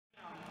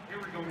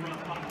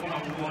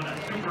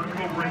Super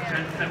Cobra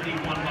Jet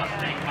 71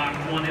 Mustang Mach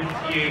 1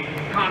 MTA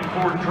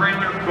Concord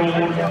trailer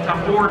gold, the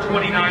 429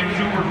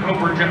 Super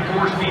Cobra Jet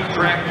 4-speed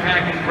track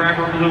package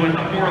grabber blue, and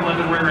the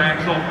 411 rear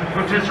axle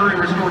rotisserie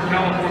restored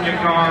California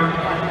car.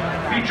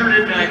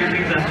 Featured in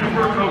magazines, a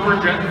Super Cobra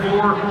Jet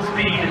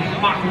 4-speed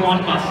Mach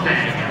 1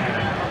 Mustang.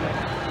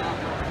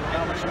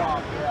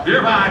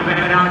 You're fine.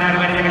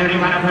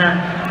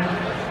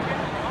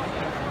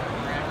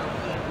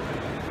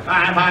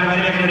 I'm fine with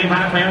it. I'm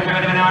fine with it.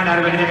 I'm fine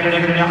with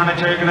it. How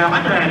much are you giving?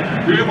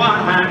 100. You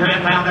want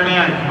 100 pounds a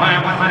bed. I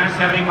have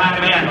 175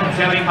 a bed.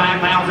 75,000.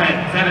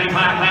 75,000.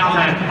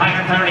 I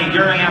have 30.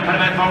 You're in. Put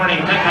them at 40.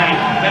 50. 50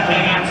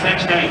 and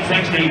 60.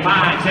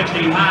 65.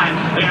 65.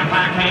 We have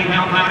 5K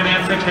pound a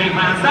bed. 65.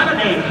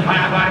 70. I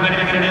have 5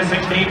 minutes.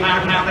 65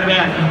 pounds a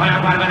bed. I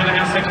have 5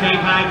 minutes.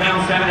 65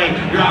 pounds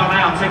 70. You're all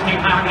out. 65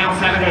 pounds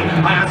 70.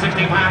 I have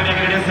 65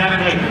 minutes.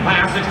 70. I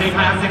have 65.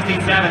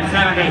 67.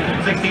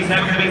 70. 67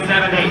 going to be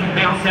 70.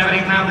 Down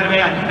 70 pounds in a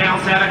bed. Down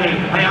 70.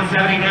 Down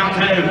 70. Down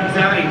 2.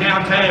 70.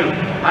 Down 2.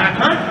 I have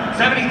Kurt.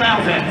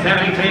 70,000.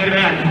 72 in a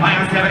bed. I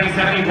have 70.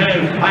 72.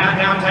 I have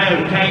down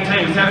 2.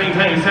 K2.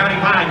 72.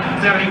 75.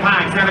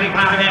 75. 75 in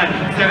a bed.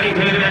 72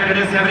 in a bed. It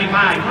is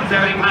 75.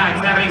 75.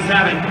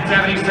 77.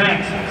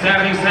 76.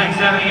 76.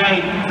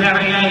 78.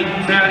 78.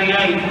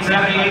 78.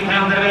 78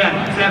 pounds in a bed.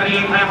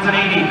 78 pounds and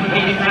 80.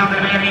 80 pounds in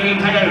a bed. 82.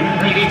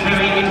 82.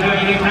 82.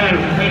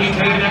 82.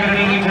 82 in a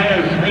bed.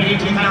 82.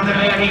 82 pounds in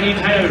a bed.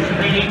 82.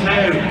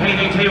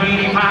 82,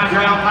 85,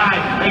 you're out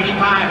 5,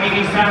 85,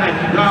 87,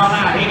 you're all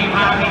out,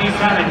 85,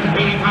 87,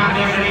 85,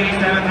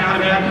 87 pound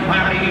of bed,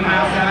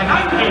 85, 7,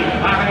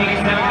 90, 87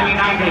 to be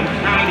 90,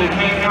 90,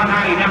 came down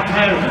 90, down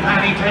 2,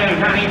 92,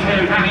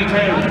 92,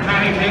 92,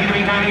 92 to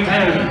be 92,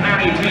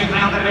 92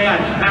 pounds of bed,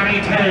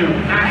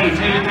 92,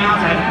 92,000,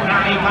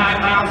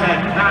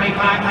 95,000,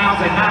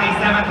 95,000,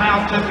 97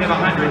 pounds, just give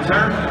 100,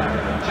 sir,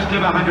 just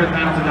give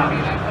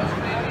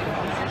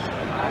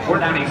 $100,000, or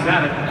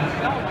 97.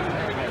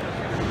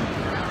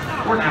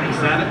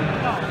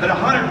 497, but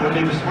 100 would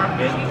be the smart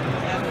bid.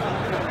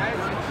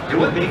 It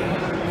would be.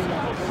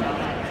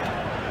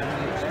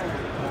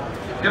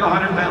 Give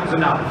 $100,000.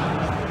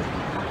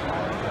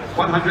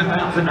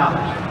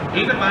 $100,000.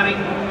 Even money,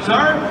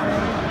 sir.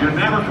 You'll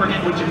never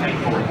forget what you paid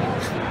for it.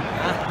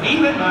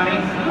 Even money,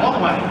 all the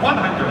way.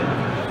 100.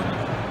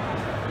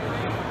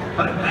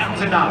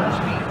 $100,000.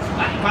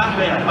 95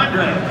 bid.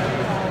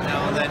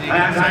 100.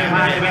 That's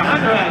 95 bid.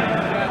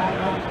 100.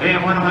 And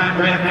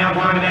 100, now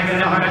 1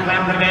 negative 100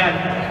 pounds in a bed.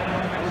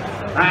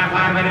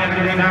 5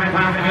 negative 95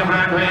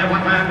 100,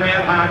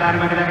 100,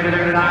 5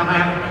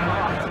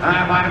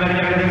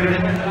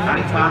 negative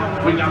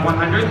 95. We got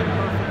 100.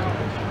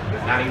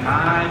 95,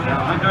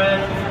 now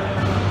 100.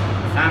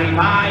 95.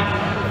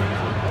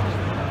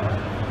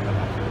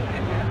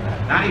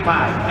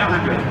 95, now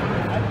 100.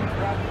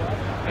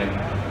 Okay.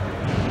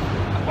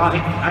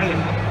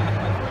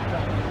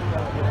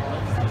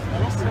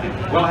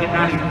 Well, hit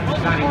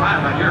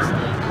 95 right here.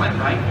 Went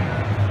right.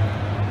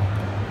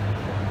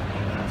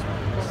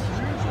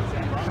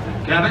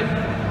 Kevin?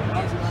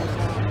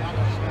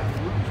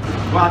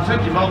 Well, I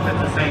took you both at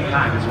the same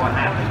time is what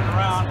happened.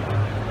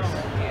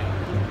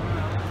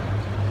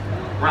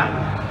 Right.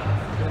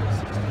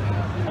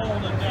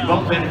 You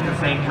both went at the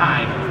same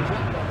time.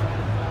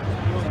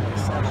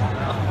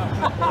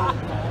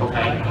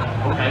 Okay.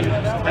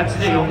 That's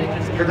the deal.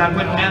 Because I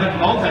put Kevin,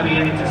 both of you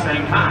in at the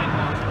same time.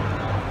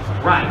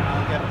 Right.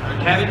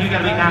 Kevin, you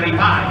gotta be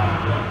 95.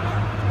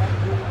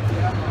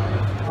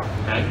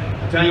 Okay.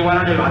 Tell you what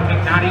I'll do. I'll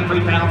take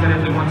 93,000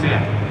 if we want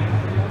in.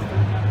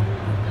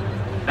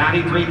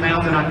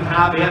 93,000 on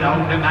top bid.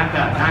 Open it back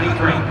up.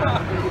 93.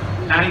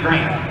 90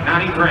 grand.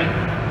 93.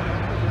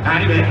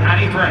 90 bid.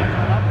 93.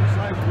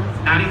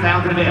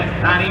 90,000 bid.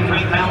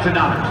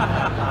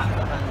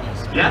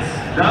 $93,000. Yes?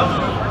 No?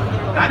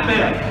 90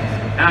 bid.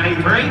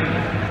 93.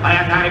 I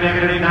have 90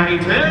 bid.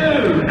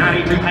 92.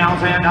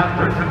 92,000.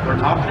 We're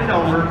talking it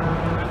over.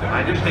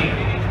 I understand.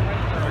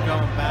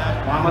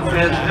 Mama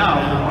says no.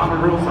 Mama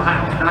rules the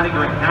house. 90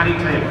 grand.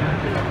 92.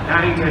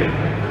 92.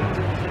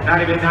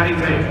 90 bid.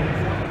 92.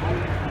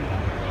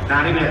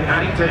 90 bid.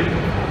 92.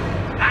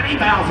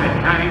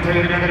 90,000. 92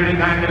 to be 92.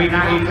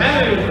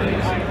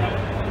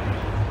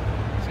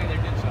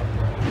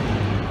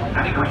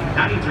 90 grand.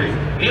 92.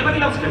 Anybody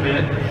else can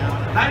bid?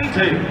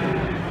 92.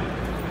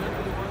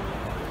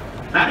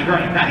 90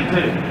 grand. 92.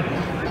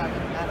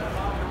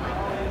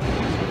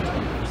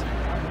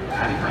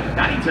 90 grand.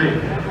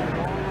 92.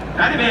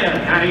 90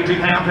 bid. 92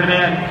 pounds in a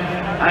bid.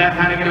 I have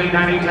 90 going to be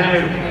 92.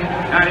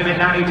 90 bid.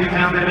 92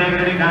 pounds in a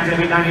bid. 90 to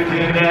be 92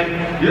 in a bid.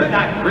 You're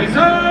not. Reserve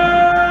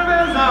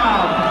is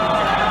off.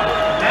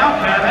 Now,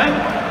 Kevin.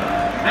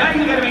 Now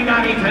you're going to be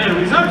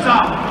 92. Reserve's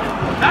off.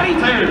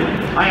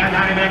 92. I have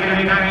 90 bid. Going to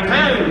be 92.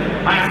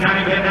 I have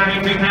 90 bid.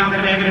 92 pounds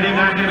in a bid. Going to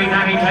be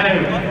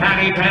 92.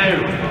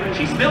 92.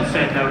 She still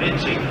said no,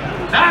 didn't she? 90.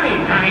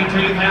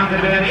 92 pounds in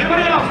a bid.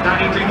 Anybody else?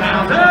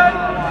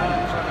 92,000.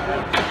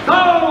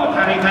 Sold!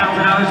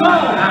 $90,000.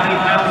 Sold!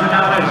 $90,000.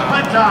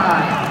 One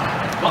time.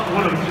 Lot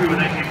 102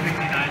 in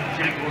 1969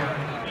 Jaguar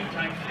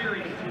E-Type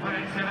Series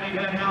 200. 170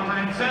 bid, now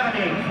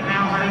 170.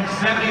 Now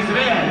 170 is the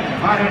bid.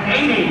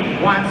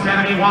 180,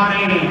 170,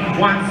 180,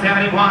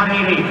 170,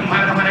 180,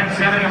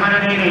 170,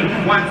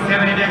 180,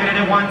 170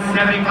 negative,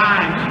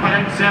 175,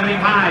 175,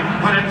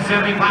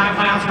 175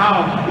 miles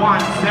call.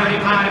 175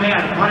 to bid,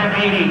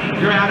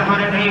 180. You're out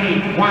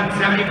 180, 175,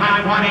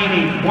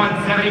 180,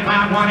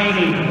 175,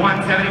 180,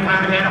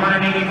 175 to bid,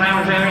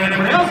 180,000.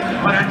 Anybody else?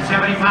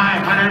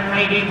 175,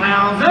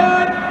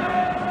 180,000.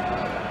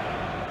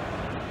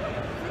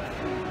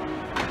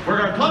 We're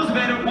going to close the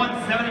bid at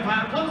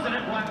 175. Closing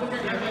it.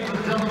 Okay, ladies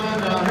and gentlemen,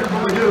 here's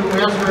what we do.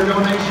 We ask for a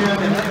donation.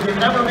 And if you've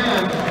never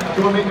been to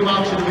a Mecum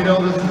auction, we know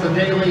this is a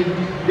daily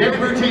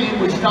routine.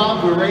 We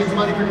stop, we raise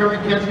money for curing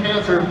kids'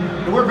 cancer.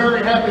 And we're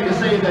very happy to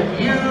say that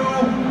you,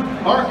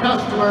 our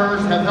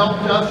customers, have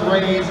helped us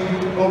raise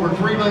over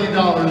 $3 million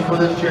for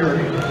this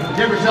charity.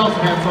 Give yourselves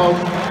a hand,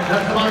 folks.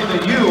 That's the money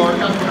that you, our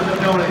customers,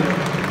 have donated.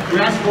 We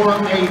ask for a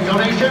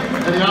donation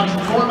in the auction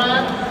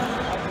format.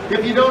 If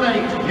you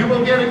donate, you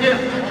will get a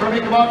gift from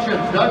Mecum Auctions.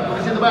 Doug, let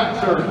me see the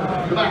back, sir.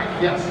 The back,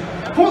 yes.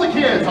 For the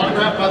kids,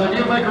 autographed by the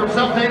deal maker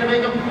himself, Dana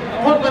Mecum,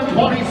 Portland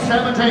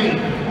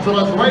 2017. So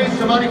let's raise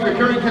some money for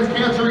curing kids'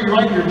 cancer. You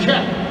write your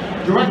check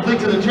directly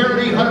to the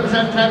charity,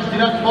 100% tax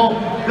deductible.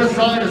 This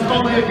sign is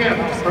only a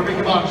gift from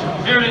Mecum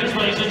Auctions. Here it is,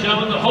 ladies and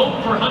gentlemen. The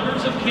hope for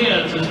hundreds of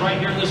kids is right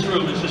here in this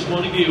room. It's just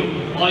one of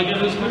you. All you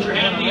gotta do is put your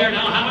hand in the air.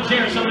 Now, how much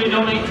here? Somebody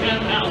donate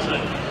 $10,000.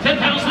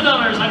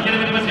 $10,000. I'm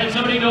gonna give it.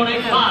 Somebody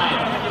donate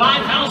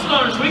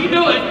 $5,000. We can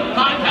do it.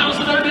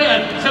 $5,000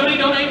 bid. Somebody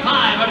donate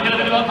 $5. I'm gonna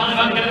give it $5.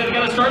 I'm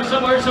gonna start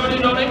somewhere. Somebody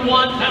donate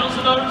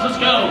 $1,000. Let's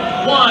go.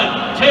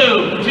 1,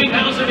 2,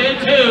 2,000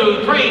 bid.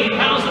 2,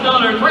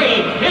 $3,000.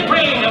 3, hit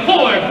 3,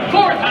 4.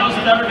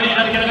 $4,000 bid.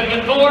 I'm gonna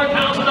get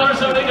 $4,000.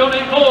 Somebody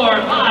donate 4.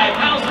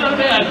 $5,000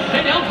 bid.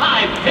 Hit down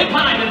 5. Hit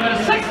 5. And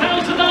a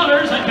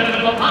 $6,000. I'm gonna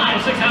give it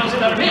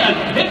 $6,000 bid.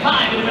 Hit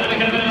 5. And I'm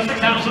gonna give it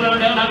 $6,000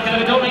 down. I'm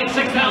gonna donate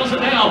 $6,000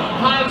 now.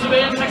 5's a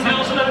bid.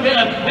 $6,000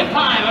 bid. Hit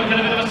 5. I'm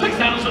gonna give it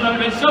 $6,000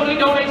 bid. Somebody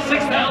donate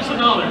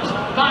 $6,000.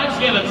 5's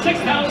given.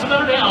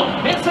 $6,000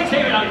 down. Hit 6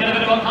 here. I'm gonna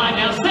give it $5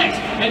 now. 6.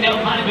 And now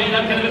 5 bid.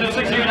 I'm gonna give it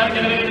 6 here. I'm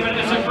gonna give it.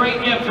 It's a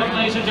great gift from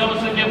ladies and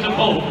gentlemen. It's a gift of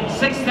hope.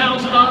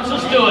 $6,000.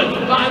 Let's do it.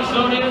 5's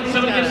donated.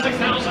 Somebody gives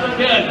 $6,000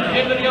 bid.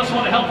 Anybody else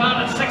want to help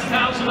out at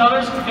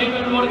 $6,000?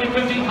 Anybody want to get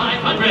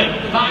 $5,500?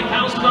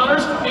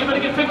 $5,000? Anybody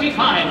get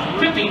 $55,000?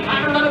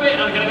 $5,500 bid.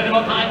 I'm gonna give it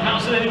about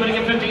 $5,000. Anybody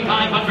get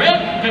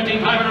 $5,500?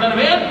 $5,500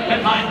 bid.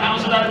 And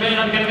 $5,000 bid.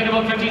 I'm gonna give it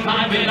about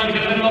 $55,000 bid. I'm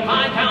gonna give it about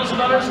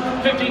 $5,000.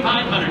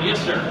 $5,500. Yes,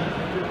 sir.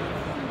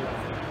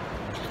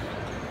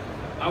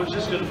 I was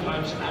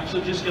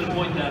actually just going to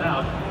point that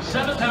out.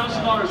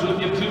 $7,000 would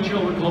give 2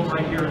 children club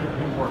right here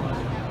in Portland.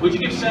 Would you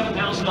give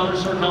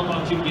 $7,000 for help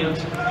on 2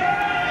 kids?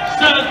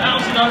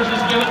 $7,000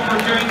 is given for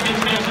curing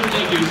kids' cancer.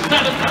 Thank you.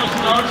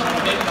 $7,000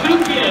 and 2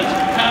 kids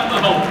have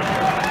the hope.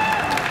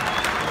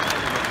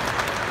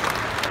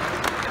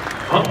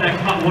 Up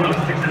next, Hot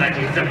 106 in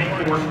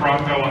 1974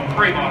 Bronco, a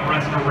frame-off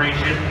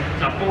restoration.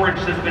 It's a 4-inch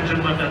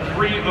suspension lift, a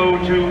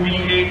 302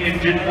 V8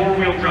 engine,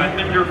 4-wheel drive,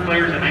 Minder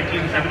Flares, a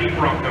 1970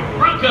 Bronco.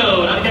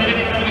 Bronco, I'm going to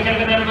get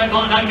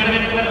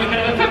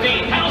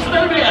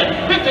 $15,000 bid.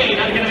 15,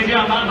 I'm going to get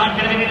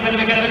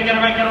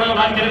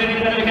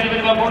 $15,000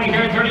 about 40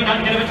 here, 30,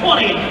 I'm going to get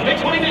 20. Hit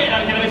 20 bid,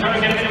 I'm going to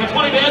get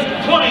 20 bid,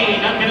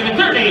 20, I'm going to get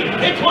 30.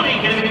 Hit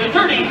 20, going to get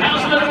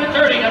 $30,000 bid,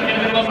 30, I'm going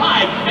to get about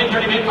 5. Hit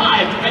 30 bid,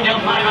 5, and down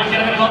 5, I'm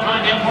going to get about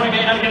 5. Down 40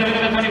 bid, I'm going to get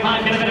about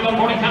 35, going to get about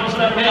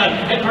 $40,000 bid.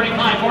 Hit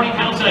 35,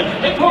 40,000.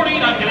 Hit 40,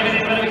 I'm going to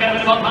get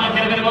about 5,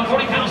 going to get about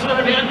 $40,000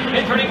 bid.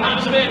 Hit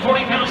 35 a bid,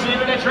 40,000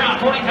 internet's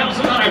out,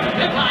 $40,000.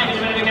 Hit 5, I'm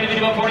going to get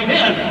about 40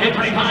 bid. Hit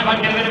 35,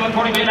 I'm going to get about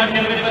 40 bid. I'm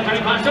going to get about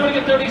 35. Somebody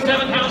get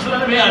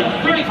 $37,000 bid.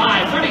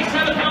 35,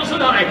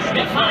 $37,000.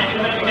 Hit 5,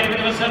 I'm going to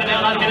get about 7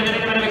 down. I'm going to get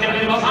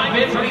about 5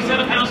 bid.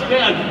 37,000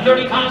 bid.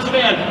 35's a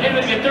bid. I'm going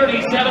to get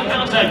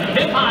 37,000.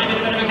 Hit 5, I'm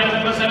going to get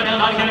about 7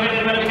 down. I'm going to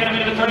get about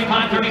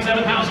 35,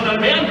 $37,000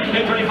 bid.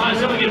 Hit 35,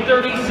 somebody get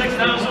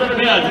 $36,000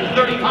 bid.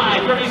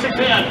 35, 36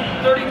 bid.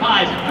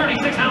 35,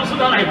 $36,000.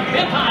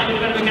 Hit 5, I'm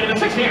going to get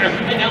about 6 here.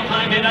 And now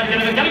 5 bid. I'm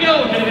going to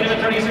go. I'm going to get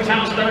about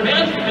 $36,000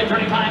 bid. Hit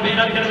 35 bid.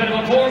 I'm going to get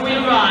about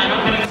 4-wheel drive.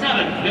 I'm going to get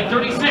 7. Hit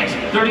 36,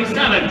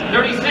 37,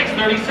 36,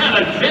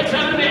 37. Hit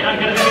 7 bid. I'm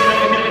going to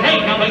get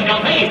 8.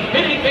 Now pay.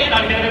 Hit 8 bid.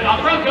 I'm going to get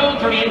off the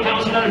Bronco.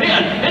 $38,000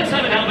 bid. Hit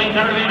 7 now pay.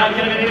 $100 bid. I'm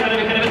going to get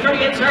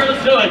 38, sir.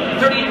 Let's do it.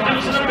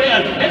 $38,000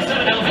 bid. Hit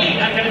 7 now pay.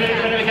 I'm going to get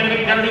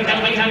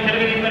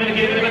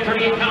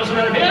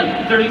 $38,000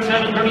 bid.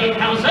 37,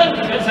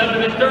 38,000. Hit 7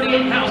 bid.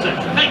 38,000.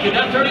 Thank you.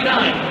 Got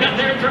 39. Got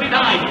there 39.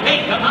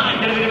 8, got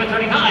 9. Going to get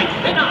 39.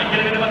 Hit 9.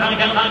 Going to get 9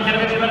 down. 9. Going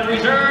to get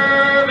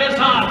reserve is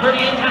off.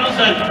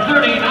 38,000.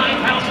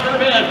 39,000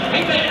 bid.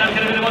 8 bid. I'm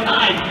going to get 9.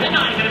 Hit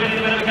 9. Going to get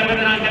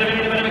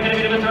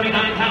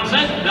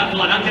 39,000. That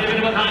one. I'm going to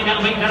get 9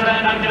 down. 8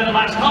 down. I'm going to the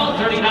last call.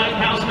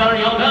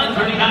 $39,000. Y'all done.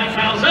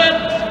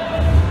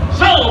 39,000.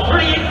 Sold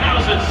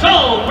 38,000.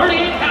 Sold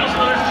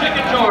 38,000.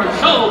 Chicken George.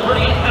 Sold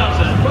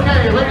 38,000.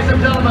 Okay, ladies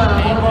and gentlemen,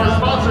 one of our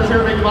sponsors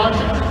here at Mecum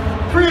Auctions,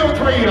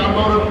 303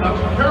 Automotive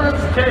Appearance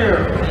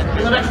Care.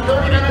 In the next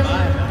 30 minutes,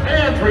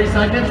 And 3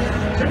 seconds.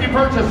 Should you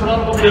purchase an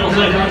automobile?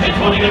 Hit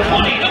 20, hit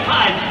 20, hit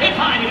 5, hit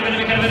 5, hit a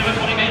minute, hit a minute,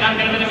 20, man, I'm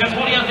gonna get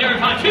 20 out there,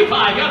 5, 2,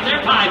 5, you're up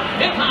there, 5,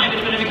 hit 5, hit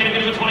a minute, hit a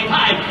minute,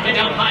 25, hit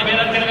down 5, man,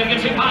 I'm gonna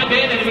get 2, 5,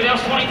 bid, anybody else,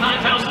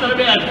 25,000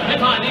 bid, hit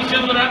 5, these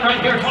gentlemen are right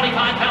here,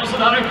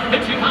 $25,000,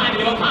 hit 2, 5,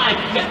 hit 5,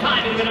 hit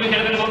 5, hit a minute, hit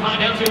a minute, 5,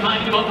 down 2,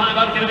 5, hit 5,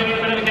 I'm gonna get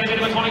a minute, hit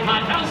a minute,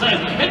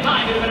 25,000, hit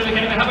 5, hit a minute, hit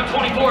a minute, how about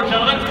 24,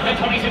 gentlemen, hit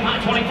 22,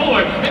 5,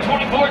 24, hit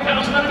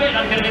 24,000 bid,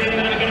 I'm gonna get a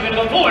minute, hit a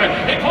minute, 4,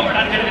 hit forward,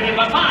 I'm gonna get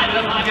about 5,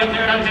 hit 5, up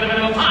there, I'm gonna get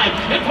about 5,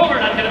 hit forward,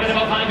 I'm gonna get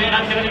about 5, man,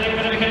 I'm gonna get a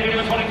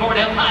minute, 24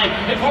 down 5,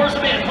 hit 4's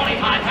the bid,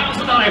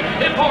 $25,000,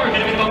 hit 4,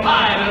 get a minute,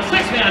 5, and a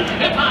 6 man,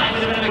 hit 5,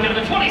 hit a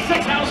minute,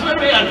 26,000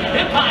 bid,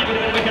 hit 5, hit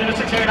a minute,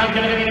 6 here, I'm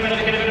gonna get a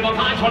minute,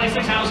 5,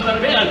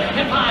 26,000 bid,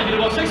 hit 5, hit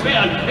about 6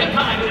 man, hit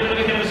 5, hit a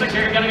minute, 6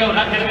 here, gotta go,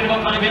 I'm gonna get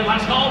about 5 bid,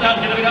 last call, down,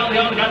 get a minute,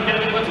 down, got get a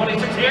minute,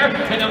 26 here,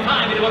 and then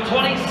 5, hit about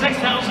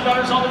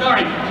 $26,000 on the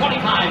guard,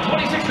 25,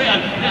 26 man,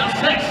 now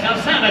 6, now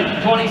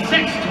 7,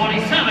 26,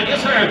 27,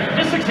 yes sir,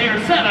 hit 6 here,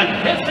 7,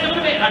 hit 7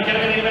 to bid, I'm gonna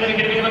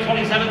get a minute,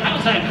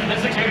 27,000, hit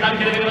 6 here, I'm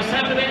gonna get a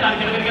 7 to bid, I'm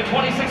gonna get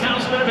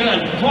 26,000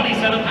 bid,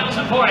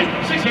 27,000 for it,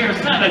 6 here,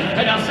 7,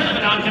 and now 7,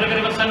 I'm gonna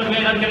get a 7 to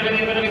bid, I'm gonna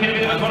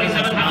get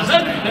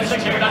 27,000, and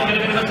 6 here, I'm gonna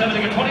get a 7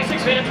 to get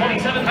 26 bid,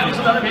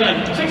 $27,000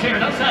 bid, 6 here,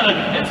 now 7,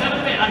 and 7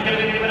 to bid, I'm gonna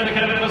get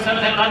a 7,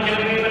 and I'm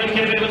gonna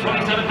get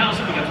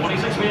 27,000, we got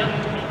 26 bid,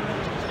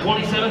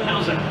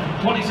 27,000,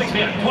 26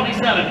 bid,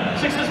 27,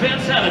 6 is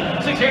bid,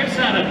 7, 6 here,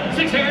 7,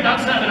 6 here, now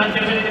 7, I'm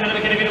gonna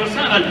get a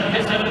 7,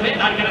 and 7 to bid,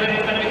 I'm gonna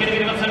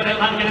get a 7,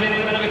 and I'm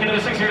gonna get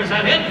a 6 here, is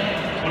that it?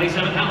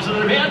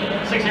 27,000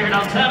 bid, 6 here,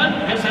 down 7,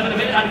 and 7 to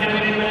bid, I'm gonna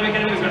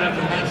have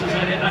to pass this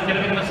in, I'm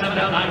gonna get a 7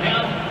 down, 9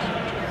 down.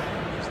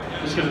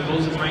 Just gonna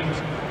close this ring.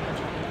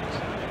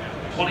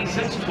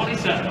 26,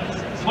 27,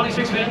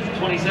 26 bid,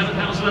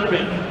 27,000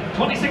 bid,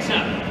 26,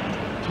 7.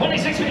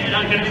 26 bid,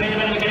 I'm gonna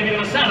get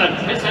a 7,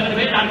 and 7 to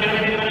bid, I'm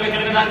gonna get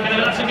a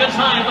that's a good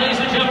sign, ladies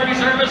and gentlemen,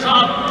 reservists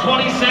off,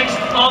 26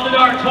 on the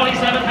dart,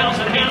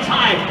 27,000, hands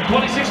high,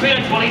 26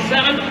 bid,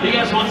 27, the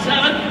yes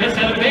 1-7, and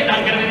 7 to bid,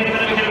 I'm gonna get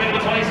a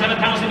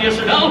 27,000, yes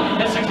or no,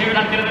 and 6 here,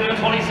 I'm gonna get a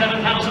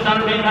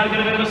 $27,000 bid, I'm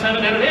gonna get a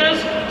 7, and it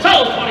is,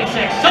 sold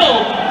 26,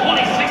 sold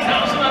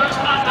 $26,000,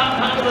 spot down,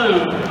 time to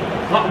lose.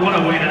 What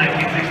a way to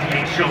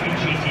 1968 Shelby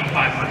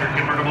GT500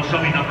 convertible,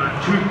 Shelby number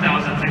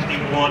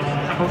 2061.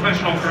 A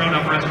professional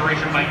ground-up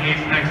restoration by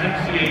Apex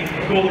MCA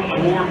Gold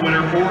Award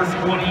winner,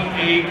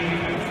 428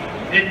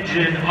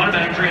 engine,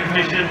 automatic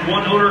transmission,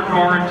 one owner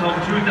car until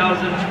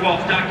 2012.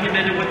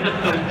 Documented with the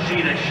film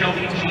sheet, a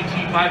Shelby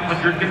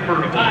GT500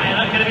 convertible. Alright,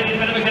 I'm going to be a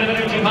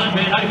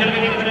GT500. I'm going to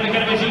be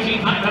a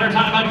GT500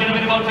 time. I'm going to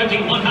be about 50,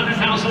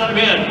 $100,000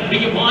 bid.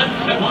 Be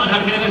 1 at 1.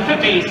 I'm going to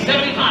be 50,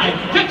 75,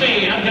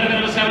 50. I'm going to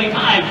be 75.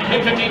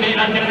 At 50 bid,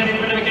 I'm going to be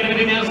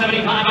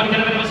 75. I'm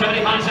going to be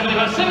 75,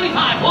 75,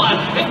 75. 1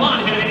 at 1.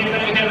 I'm going to be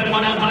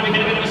 1 down. I'm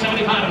going to be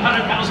 75.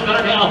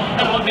 $100,000 down.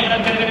 At 1 bid,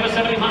 I'm going to be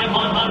 75.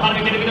 1, I'm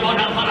going to be 1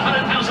 down.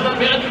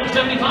 $100,000 bid.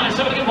 75,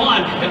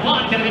 71. At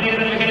 1, going to be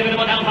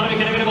 1 down. I'm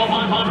going to be 1,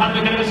 I'm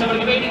going to be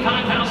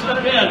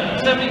 75,000 bid.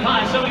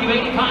 75,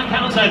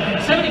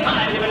 85,000. 75,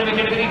 I'm going to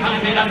be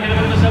 85 bid. I'm going to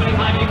be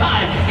 75,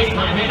 85.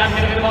 85 bid. I'm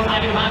going to be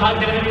 85. I'm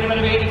going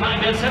to be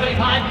 85 bid.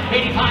 75,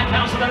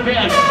 85,000 bid.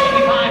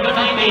 85 to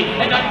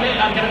 90. And 90 bid.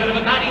 I'm going to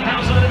be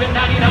 90,000 bid.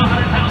 90 down.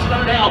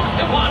 $100,000 down.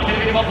 At 1, going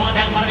to be 1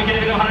 down. I'm going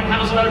to be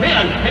 $100,000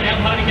 bid. And then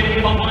I'm going to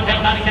be 1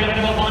 down. 90, going to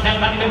be 1 down.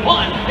 90 bid.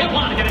 1. At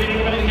 1, going to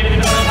be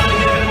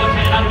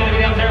I'm going to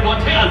be up there,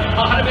 110,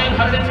 100 bid,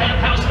 110,000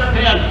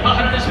 bid,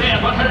 100 is bid,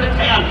 110,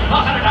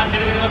 100, I'm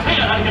going to be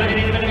 10, I'm going to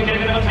be 10,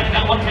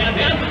 down 110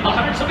 bid,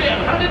 100 is a bid,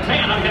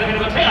 110, I'm going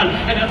to be 10,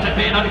 and up 10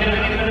 bid, I'm going to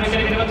be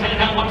 10,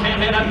 down 110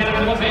 bid, I'm going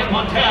to be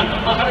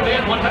 110, 100 bid,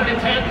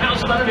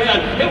 110,000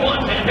 bid, at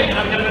 110 bid,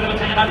 I'm going to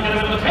be 10, I'm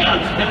going to be 10,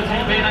 and a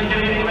 10 bid, I'm going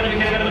to be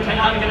 10,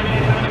 I'm going to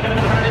be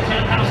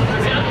 110,000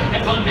 bid,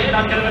 at 1 bid,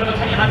 I'm going to be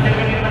 10, I'm going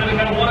to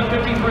be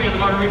 153 in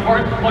the Martin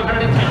report,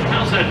 110,000,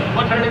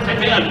 110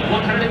 bid,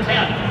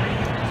 110.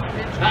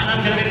 And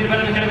I'm going to be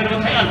 10,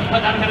 but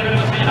I'm going to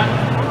be 10.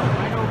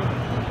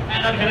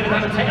 And I'm going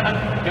to be 10.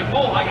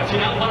 Oh, I got you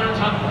now.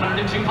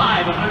 102.5, 110,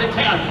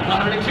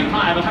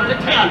 102.5, 110,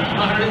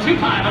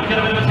 102.5. I'm going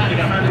to be 10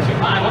 again.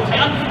 102.5,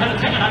 110, and a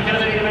 10. I'm going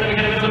to be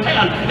 10.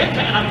 At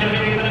 10, I'm going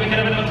to be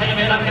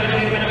 10. And I'm going to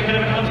be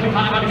 102.5.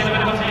 I'm going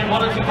to be 10.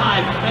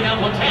 102.5, and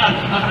now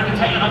 110,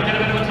 110. I'm going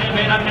to be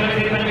 10. I'm going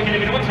to be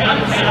 110.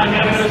 I'm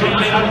going to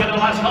be the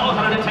last call.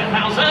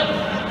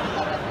 110,000.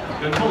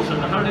 Good closer,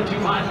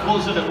 102.5,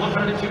 closer to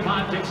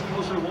 102.5, takes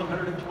closer to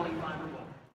 120.